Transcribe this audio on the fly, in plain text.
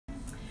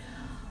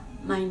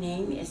My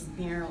name is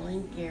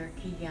Marilyn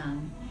Gerke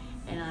Young,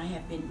 and I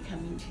have been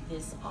coming to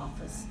this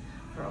office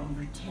for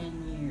over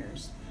 10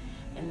 years.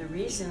 And the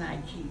reason I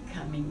keep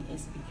coming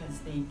is because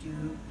they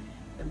do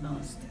the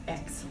most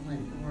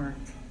excellent work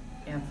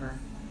ever.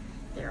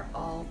 They're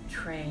all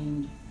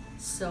trained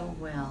so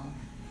well,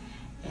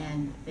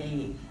 and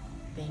they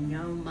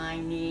know my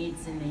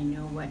needs and they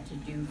know what to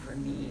do for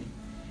me.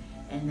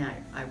 And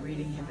I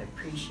really have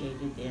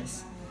appreciated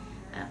this.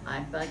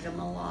 I bug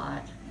them a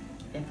lot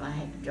if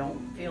I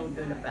don't feel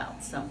good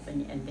about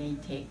something, and they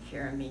take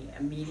care of me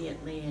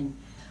immediately,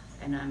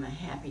 and I'm a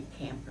happy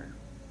camper.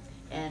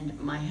 And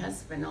my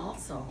husband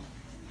also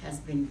has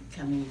been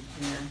coming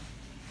here,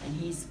 and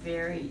he's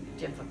very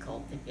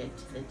difficult to get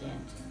to the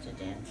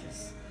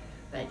dentist,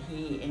 but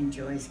he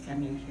enjoys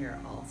coming here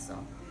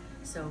also.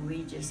 So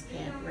we just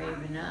can't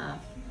rave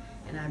enough,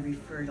 and I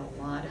referred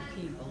a lot of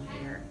people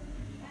here,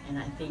 and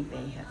I think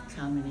they have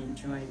come and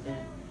enjoyed the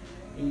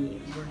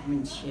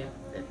workmanship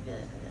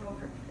that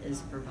is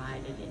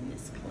provided in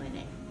this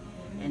clinic,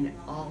 and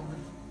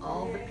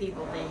all the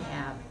people they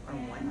have are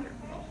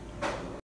wonderful.